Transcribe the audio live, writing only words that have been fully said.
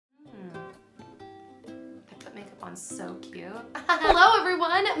on so cute. Hello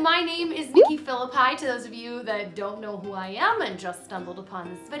everyone, my name is NikkiPhillippi. To those of you that don't know who I am and just stumbled upon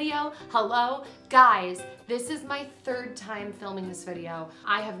this video, hello. Guys, this is my third time filming this video.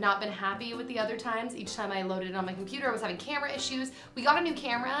 I have not been happy with the other times. Each time I loaded it on my computer, I was having camera issues. We got a new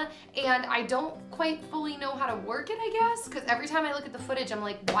camera and I don't quite fully know how to work it, I guess, because every time I look at the footage, I'm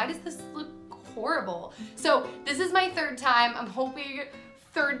like, why does this look horrible? So this is my third time. I'm hoping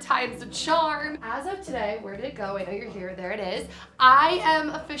third time's a charm. As of today, where did it go? I know you're here, there it is. I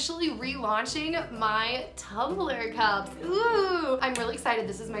am officially relaunching my Tumbler cups. Ooh, I'm really excited.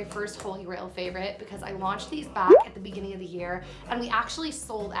 This is my first Holy Grail favorite because I launched these back at the beginning of the year and we actually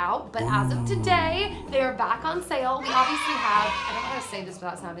sold out, but as of today, they are back on sale. We obviously have, I don't know how to say this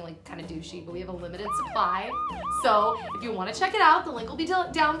without sounding like kind of douchey, but we have a limited supply. So if you want to check it out, the link will be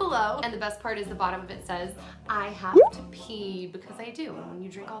down below. And the best part is the bottom of it says, I have to pee, because I do. And when you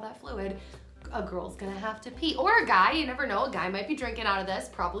drink all that fluid, a girl's gonna have to pee. Or a guy, you never know. A guy might be drinking out of this.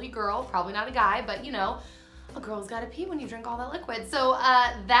 Probably a girl, probably not a guy, but you know, a girl's gotta pee when you drink all that liquid. So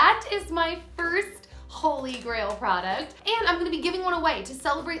that is my first Holy Grail product, and I'm gonna be giving one away to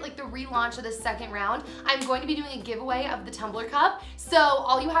celebrate like the relaunch of the second round. I'm going to be doing a giveaway of the Tumbler cup, so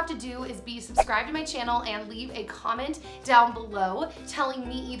all you have to do is be subscribed to my channel and leave a comment down below telling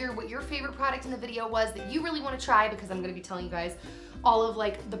me either what your favorite product in the video was that you really want to try, because I'm gonna be telling you guys all of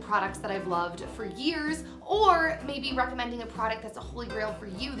like the products that I've loved for years, or maybe recommending a product that's a Holy Grail for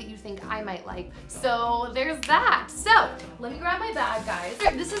you that you think I might like. So there's that. So let me grab my bag, guys.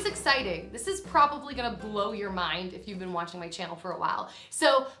 This is exciting. This is probably gonna blow your mind if you've been watching my channel for a while.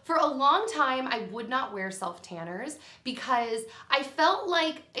 So for a long time, I would not wear self-tanners because I felt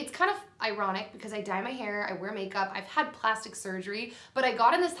like, it's kind of ironic because I dye my hair, I wear makeup, I've had plastic surgery, but I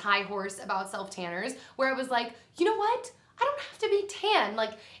got in this high horse about self-tanners where I was like, you know what? I don't have to be tan.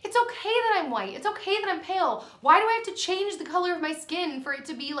 Like, it's okay that I'm white. It's okay that I'm pale. Why do I have to change the color of my skin for it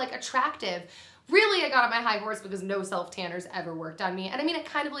to be like attractive? Really, I got on my high horse because no self-tanners ever worked on me. And I mean, I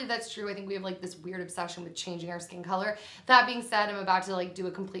kind of believe that's true. I think we have like this weird obsession with changing our skin color. That being said, I'm about to like do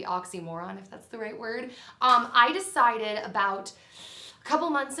a complete oxymoron, if that's the right word. I decided about a couple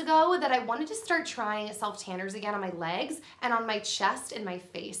months ago that I wanted to start trying self-tanners again on my legs and on my chest and my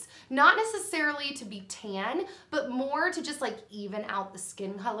face. Not necessarily to be tan, but more to just like even out the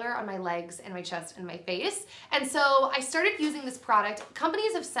skin color on my legs and my chest and my face. And so I started using this product.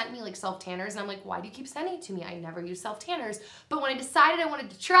 Companies have sent me like self-tanners and I'm like, why do you keep sending it to me? I never use self-tanners. But when I decided I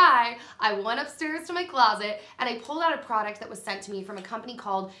wanted to try, I went upstairs to my closet and I pulled out a product that was sent to me from a company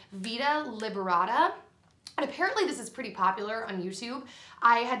called Vita Liberata. And apparently this is pretty popular on YouTube.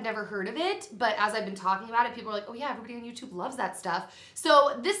 I had never heard of it, but as I've been talking about it, people are like, oh yeah, everybody on YouTube loves that stuff.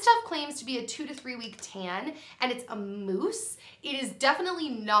 So this stuff claims to be a 2 to 3 week tan, and it's a mousse. It is definitely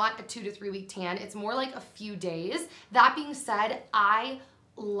not a 2 to 3 week tan. It's more like a few days. That being said, I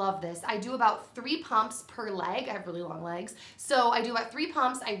love this. I do about 3 pumps per leg. I have really long legs. So I do about 3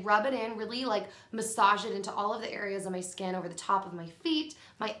 pumps. I rub it in, really like massage it into all of the areas of my skin, over the top of my feet,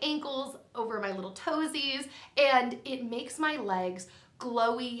 my ankles, over my little toesies, and it makes my legs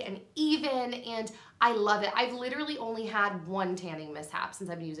glowy and even, and I love it. I've literally only had one tanning mishap since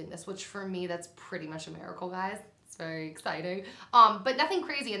I've been using this, which for me, that's pretty much a miracle, guys. It's very exciting, but nothing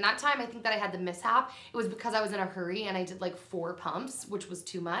crazy. And that time I think that I had the mishap, it was because I was in a hurry and I did like 4 pumps, which was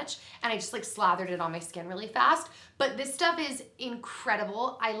too much, and I just like slathered it on my skin really fast. But this stuff is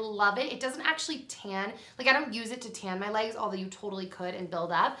incredible. I love it. It doesn't actually tan. Like, I don't use it to tan my legs, although you totally could and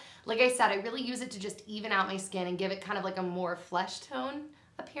build up. Like I said, I really use it to just even out my skin and give it kind of like a more flesh tone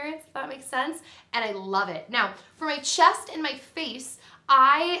appearance, if that makes sense, and I love it. Now, for my chest and my face,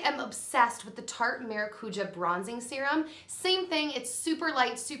 I am obsessed with the Tarte Maracuja Bronzing Serum. Same thing, it's super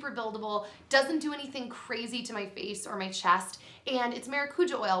light, super buildable, doesn't do anything crazy to my face or my chest, and it's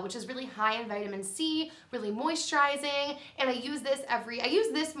maracuja oil, which is really high in vitamin C, really moisturizing, and I use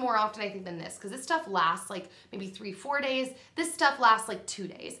this more often I think than this, because this stuff lasts like maybe 3-4 days. This stuff lasts like 2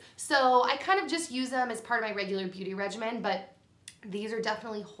 days. So I kind of just use them as part of my regular beauty regimen, but these are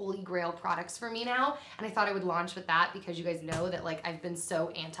definitely Holy Grail products for me now, and I thought I would launch with that because you guys know that like I've been so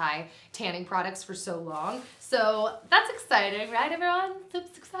anti-tanning products for so long. So that's exciting, right everyone?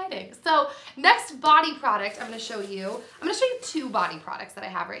 That's exciting. So next body product I'm gonna show you 2 body products that I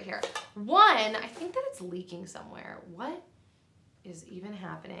have right here. One, I think that it's leaking somewhere. What? is even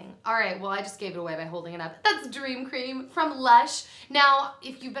happening? All right, well, I just gave it away by holding it up. That's Dream Cream from Lush. Now,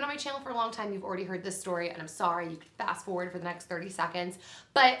 if you've been on my channel for a long time, you've already heard this story, and I'm sorry, you could fast forward for the next 30 seconds.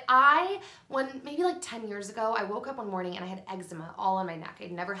 But maybe like 10 years ago, I woke up one morning and I had eczema all on my neck.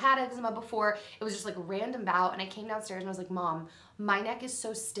 I'd never had eczema before. It was just like a random bout, and I came downstairs and I was like, Mom, my neck is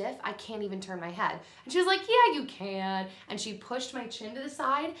so stiff, I can't even turn my head. And she was like, yeah, you can. And she pushed my chin to the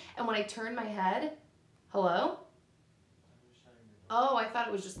side, and when I turned my head, hello? Oh, I thought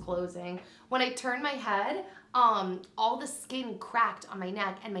it was just closing. When I turned my head, all the skin cracked on my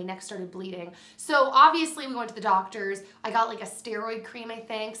neck and my neck started bleeding. So obviously we went to the doctors. I got like a steroid cream, I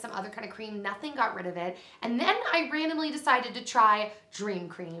think, some other kind of cream. Nothing got rid of it. And then I randomly decided to try Dream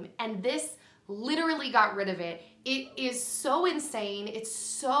Cream, and this literally got rid of it. It is so insane. It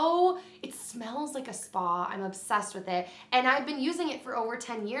smells like a spa. I'm obsessed with it. And I've been using it for over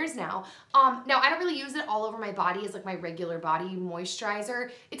 10 years now. Now I don't really use it all over my body as like my regular body moisturizer.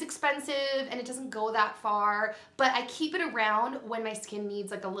 It's expensive and it doesn't go that far, but I keep it around when my skin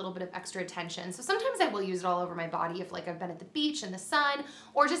needs like a little bit of extra attention. So sometimes I will use it all over my body if like I've been at the beach in the sun,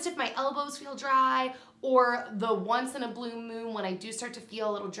 or just if my elbows feel dry, or the once in a blue moon when I do start to feel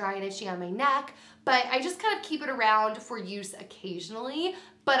a little dry and itchy on my neck. But I just kind of keep it around for use occasionally,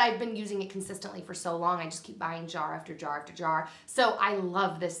 but I've been using it consistently for so long, I just keep buying jar after jar after jar. So I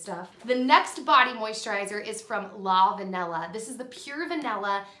love this stuff. The next body moisturizer is from La Vanilla. This is the Pure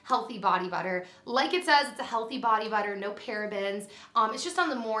Vanilla Healthy Body Butter. Like it says, it's a healthy body butter, no parabens. It's just on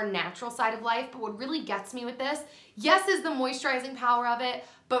the more natural side of life, but what really gets me with this, yes, is the moisturizing power of it,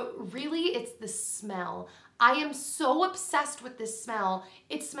 but really it's the smell. I am so obsessed with this smell.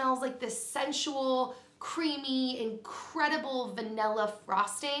 It smells like this sensual, creamy, incredible vanilla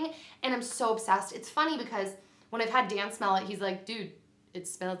frosting, and I'm so obsessed. It's funny because when I've had Dan smell it, he's like, dude, it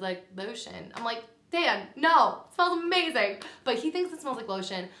smells like lotion. I'm like, Dan, no, it smells amazing. But he thinks it smells like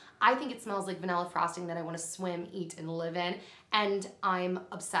lotion. I think it smells like vanilla frosting that I want to swim, eat, and live in, and I'm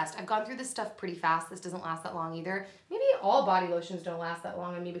obsessed. I've gone through this stuff pretty fast. This doesn't last that long either. Maybe all body lotions don't last that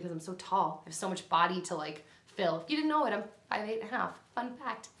long on me because I'm so tall. I have so much body to like fill. If you didn't know it, I'm 5'8.5". Fun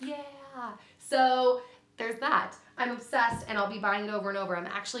fact. Yeah. So there's that. I'm obsessed, and I'll be buying it over and over. I'm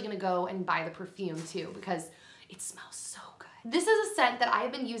actually gonna go and buy the perfume too because it smells so good. This is a scent that I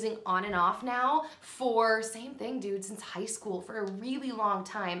have been using on and off now for, same thing, dude, since high school, for a really long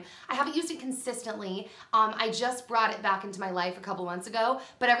time. I haven't used it consistently. I just brought it back into my life a couple months ago,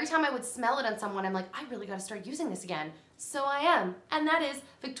 but every time I would smell it on someone, I'm like, I really gotta start using this again. So I am, and that is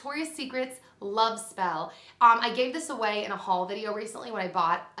Victoria's Secret's Love Spell. I gave this away in a haul video recently when I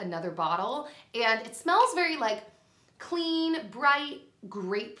bought another bottle, and it smells very like clean, bright.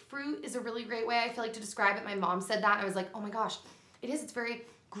 Grapefruit is a really great way I feel like to describe it. My mom said that, and I was like, oh my gosh, it is. It's very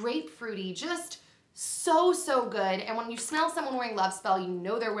grapefruity, just so, so good. And when you smell someone wearing Love Spell, you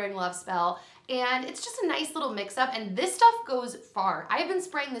know they're wearing Love Spell, and it's just a nice little mix-up, and this stuff goes far. I have been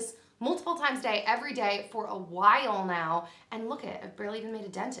spraying this multiple times a day, every day for a while now, and look at it, I've barely even made a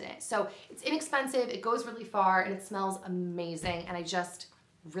dent in it. So it's inexpensive, it goes really far, and it smells amazing, and I just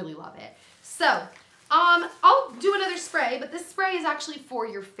really love it. So, I'll do another spray, but this spray is actually for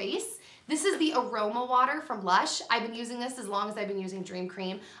your face. This is the Aroma Water from Lush. I've been using this as long as I've been using Dream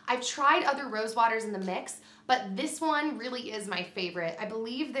Cream. I've tried other rose waters in the mix, but this one really is my favorite. I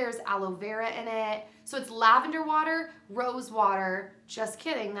believe there's aloe vera in it. So it's lavender water, rose water, just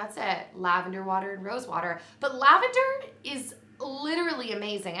kidding, that's it. Lavender water and rose water. But lavender is literally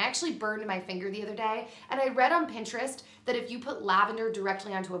amazing. I actually burned my finger the other day, and I read on Pinterest that if you put lavender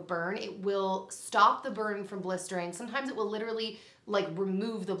directly onto a burn, it will stop the burn from blistering. Sometimes it will literally like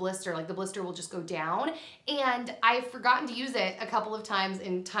remove the blister, like the blister will just go down. And I've forgotten to use it a couple of times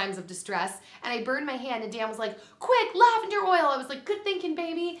in times of distress, and I burned my hand, and Dan was like, quick, lavender oil. I was like, good thinking,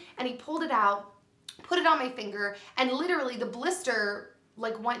 baby. And he pulled it out, put it on my finger, and literally the blister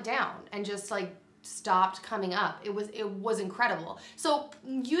like went down and just like stopped coming up. It was incredible. So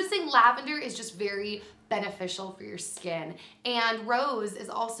using lavender is just very beneficial for your skin, and rose is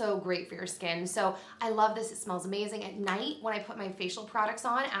also great for your skin. So I love this. It smells amazing. At night when I put my facial products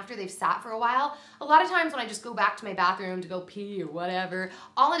on after they've sat for a while, a lot of times when I just go back to my bathroom to go pee or whatever,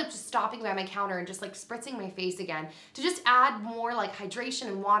 I'll end up just stopping by my counter and just like spritzing my face again to just add more like hydration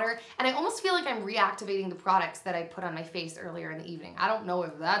and water, and I almost feel like I'm reactivating the products that I put on my face earlier in the evening. I don't know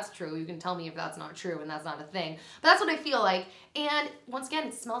if that's true. You can tell me if that's not true and that's not a thing, but that's what I feel like. And once again,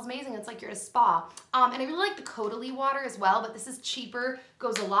 it smells amazing. It's like you're at a spa. And I really like the Caudalie water as well, but this is cheaper,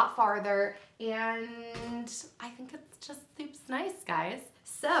 goes a lot farther, and I think it's just super nice, guys.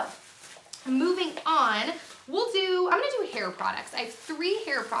 So, moving on, I'm gonna do hair products. I have 3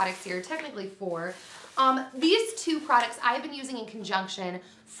 hair products here, technically 4. These two products I have been using in conjunction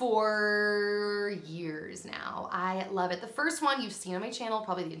for years now. I love it. The first one you've seen on my channel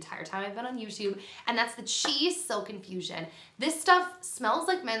probably the entire time I've been on YouTube, and that's the Cheese Silk Infusion. This stuff smells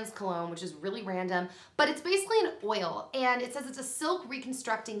like men's cologne, which is really random, but it's basically an oil, and it says it's a silk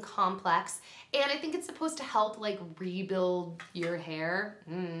reconstructing complex, and I think it's supposed to help like rebuild your hair.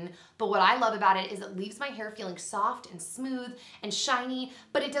 But what I love about it is it leaves my hair feeling soft and smooth and shiny,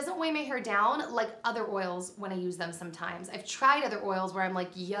 but it doesn't weigh my hair down like other oils when I use them sometimes. I've tried other oils where I'm like,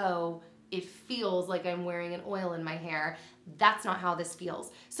 yo, it feels like I'm wearing an oil in my hair. That's not how this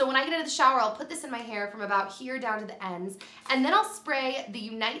feels. So when I get into the shower, I'll put this in my hair from about here down to the ends, and then I'll spray the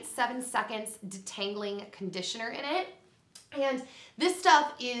Unite 7 Seconds Detangling Conditioner in it. And this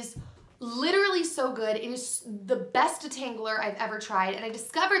stuff is literally so good. It is the best detangler I've ever tried, and I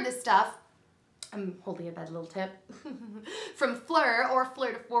discovered this stuff, I'm holding a bad little tip, from Fleur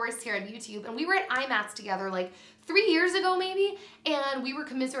to Forest here on YouTube, and we were at IMATS together like 3 years ago maybe, and we were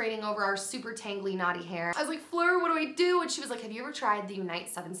commiserating over our super tangly knotty hair. I was like, Fleur, what do I do? And she was like, have you ever tried the Unite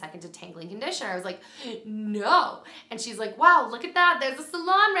 7 Second Detangling Conditioner? I was like, no. And she's like, wow, look at that, there's a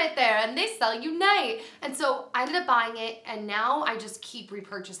salon right there, and they sell Unite. And so I ended up buying it, and now I just keep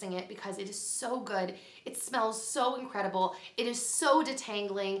repurchasing it because it is so good. It smells so incredible. It is so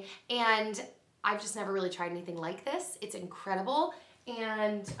detangling, and I've just never really tried anything like this. It's incredible,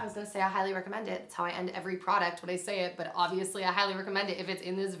 and I was gonna say I highly recommend it. That's how I end every product when I say it, but obviously I highly recommend it if it's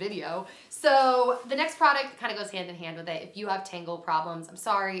in this video. So the next product kind of goes hand in hand with it. If you have tangle problems, I'm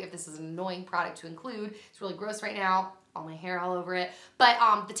sorry if this is an annoying product to include. It's really gross right now, all my hair all over it. But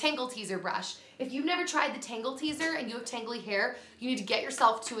the Tangle Teaser brush. If you've never tried the Tangle Teaser and you have tangly hair, you need to get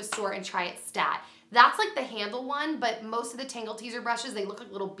yourself to a store and try it stat. That's like the handle one, but most of the Tangle Teaser brushes, they look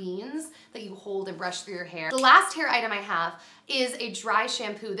like little beans that you hold and brush through your hair. The last hair item I have is a dry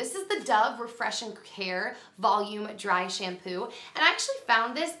shampoo. This is the Dove Refreshing Hair Volume Dry Shampoo. And I actually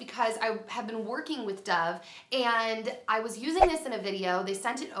found this because I have been working with Dove, and I was using this in a video. They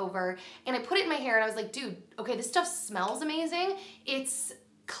sent it over, and I put it in my hair, and I was like, dude, okay, this stuff smells amazing. It's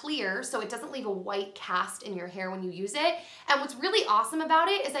clear, so it doesn't leave a white cast in your hair when you use it. And what's really awesome about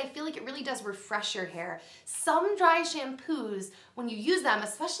it is I feel like it really does refresh your hair. Some dry shampoos, when you use them,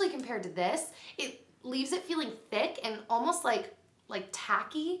 especially compared to this, it leaves it feeling thick and almost like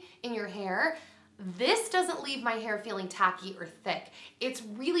tacky in your hair. This doesn't leave my hair feeling tacky or thick. It's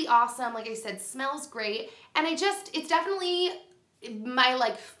really awesome. Like I said, smells great, and it's definitely my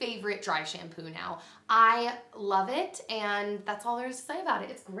like favorite dry shampoo now. I love it, and that's all there is to say about it.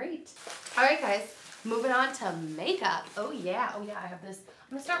 It's great. All right, guys, moving on to makeup. Oh yeah, I have this.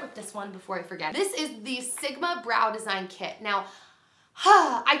 I'm gonna start with this one before I forget. This is the Sigma Brow Design Kit. Now,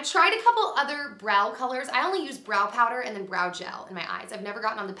 I tried a couple other brow colors. I only use brow powder and then brow gel in my eyes. I've never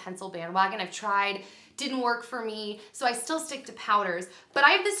gotten on the pencil bandwagon. I've tried, didn't work for me, so I still stick to powders. But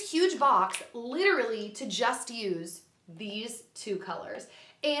I have this huge box literally to just use these two colors.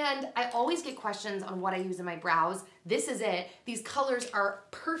 And I always get questions on what I use in my brows. This is it. These colors are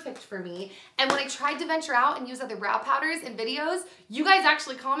perfect for me. And when I tried to venture out and use other brow powders in videos, you guys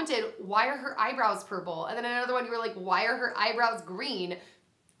actually commented, why are her eyebrows purple? And then another one, you were like, why are her eyebrows green?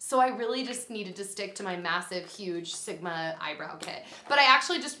 So I really just needed to stick to my massive, huge Sigma eyebrow kit. But I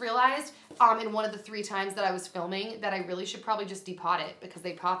actually just realized in one of the 3 times that I was filming that I really should probably just depot it because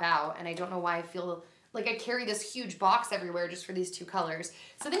they pop out, and I don't know why I feel like I carry this huge box everywhere just for these 2 colors.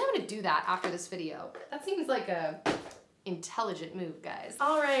 So I think I'm gonna do that after this video. That seems like a intelligent move, guys.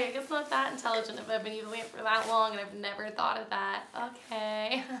 All right, I guess not that intelligent if I've been using it for that long and I've never thought of that.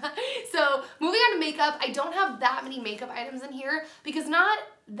 Okay. So moving on to makeup, I don't have that many makeup items in here because not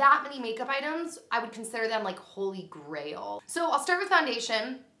that many makeup items, I would consider them like holy grail. So I'll start with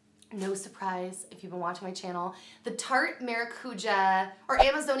foundation. No surprise if you've been watching my channel, the Tarte Maracuja or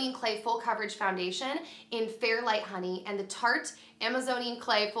Amazonian Clay Full Coverage Foundation in Fair Light Honey, and the Tarte Amazonian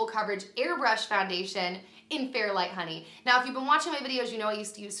Clay Full Coverage Airbrush Foundation in Fair Light Honey. Now, if you've been watching my videos, you know I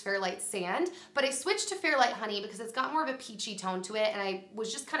used to use Fair Light Sand, but I switched to Fair Light Honey because it's got more of a peachy tone to it, and I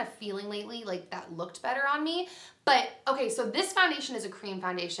was just kind of feeling lately like that looked better on me. But okay, so this foundation is a cream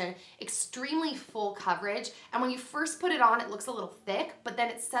foundation, extremely full coverage, and when you first put it on, it looks a little thick, but then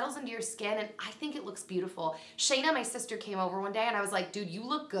it settles into your skin, and I think it looks beautiful. Shayna, my sister, came over one day, and I was like, dude, you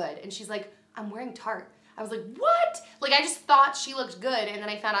look good. And she's like, I'm wearing Tarte. I was like, what? Like, I just thought she looked good, and then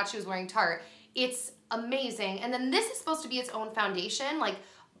I found out she was wearing Tarte. It's amazing. And then this is supposed to be its own foundation, like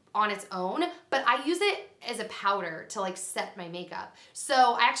on its own, but I use it as a powder to like set my makeup.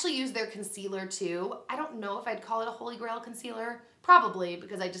 So I actually use their concealer too. I don't know if I'd call it a holy grail concealer, probably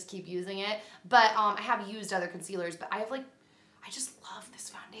because I just keep using it, but I have used other concealers, but I have like, I just love this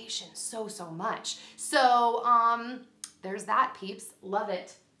foundation so much. So, there's that, peeps. Love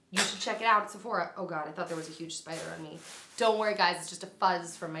it. You should check it out at Sephora. Oh God, I thought there was a huge spider on me. Don't worry guys, it's just a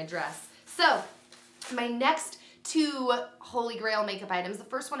fuzz from my dress. So, my next two Holy Grail makeup items. The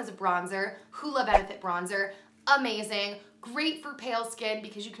first one is a bronzer, Hoola Benefit Bronzer. Amazing. Great for pale skin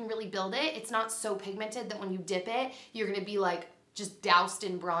because you can really build it. It's not so pigmented that when you dip it, you're gonna be like just doused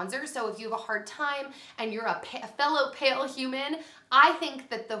in bronzer. So if you have a hard time and you're a fellow pale human, I think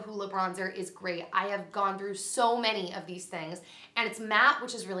that the Hoola bronzer is great. I have gone through so many of these things, and it's matte,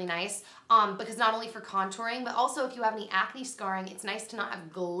 which is really nice because not only for contouring, but also if you have any acne scarring, it's nice to not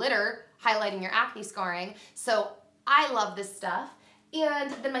have glitter highlighting your acne scarring. So I love this stuff.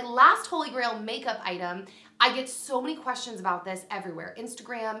 And then my last Holy Grail makeup item, I get so many questions about this everywhere.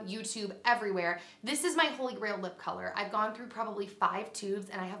 Instagram, YouTube, everywhere. This is my Holy Grail lip color. I've gone through probably 5 tubes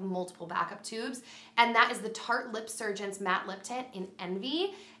and I have multiple backup tubes. And that is the Tarte Lip Surgeon's Matte Lip Tint in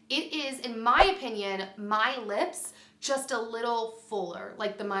Envy. It is, in my opinion, my lips just a little fuller,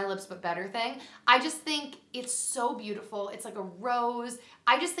 like the My Lips But Better thing. I just think it's so beautiful. It's like a rose.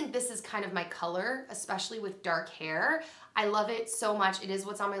 I just think this is kind of my color, especially with dark hair. I love it so much. It is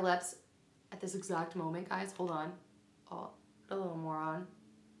what's on my lips at this exact moment, guys. Hold on. Oh, a little more on.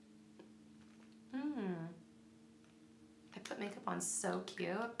 I put makeup on so cute.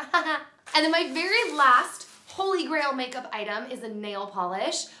 And then my very last Holy Grail makeup item is a nail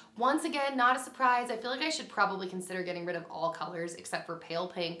polish. Once again, not a surprise. I feel like I should probably consider getting rid of all colors except for pale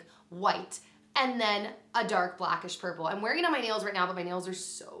pink, white, and then a dark blackish purple. I'm wearing it on my nails right now, but my nails are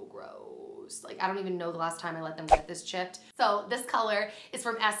so gross. Like, I don't even know the last time I let them get this chipped. So this color is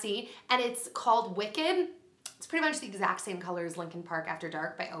from Essie, and it's called Wicked. It's pretty much the exact same color as Linkin Park After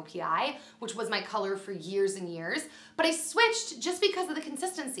Dark by OPI, which was my color for years and years. But I switched just because of the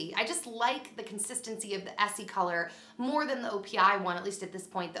consistency. I just like the consistency of the Essie color more than the OPI one, at least at this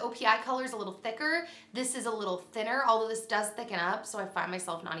point. The OPI color is a little thicker. This is a little thinner, although this does thicken up, so I find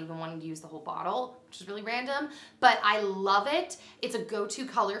myself not even wanting to use the whole bottle, which is really random. But I love it. It's a go-to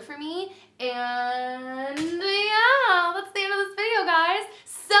color for me. And yeah, that's the end of this video, guys.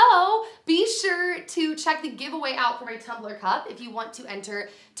 So be sure to check the giveaway out for my tumbler cup if you want to enter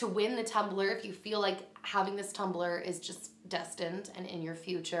to win the tumbler, if you feel like having this tumbler is just destined and in your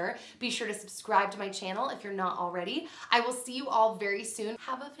future. Be sure to subscribe to my channel if you're not already. I will see you all very soon.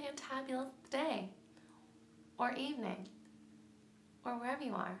 Have a fantabulous day or evening or wherever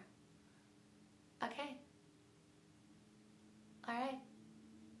you are. Okay. All right.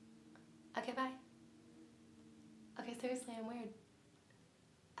 Okay, bye. Okay, seriously, I'm weird.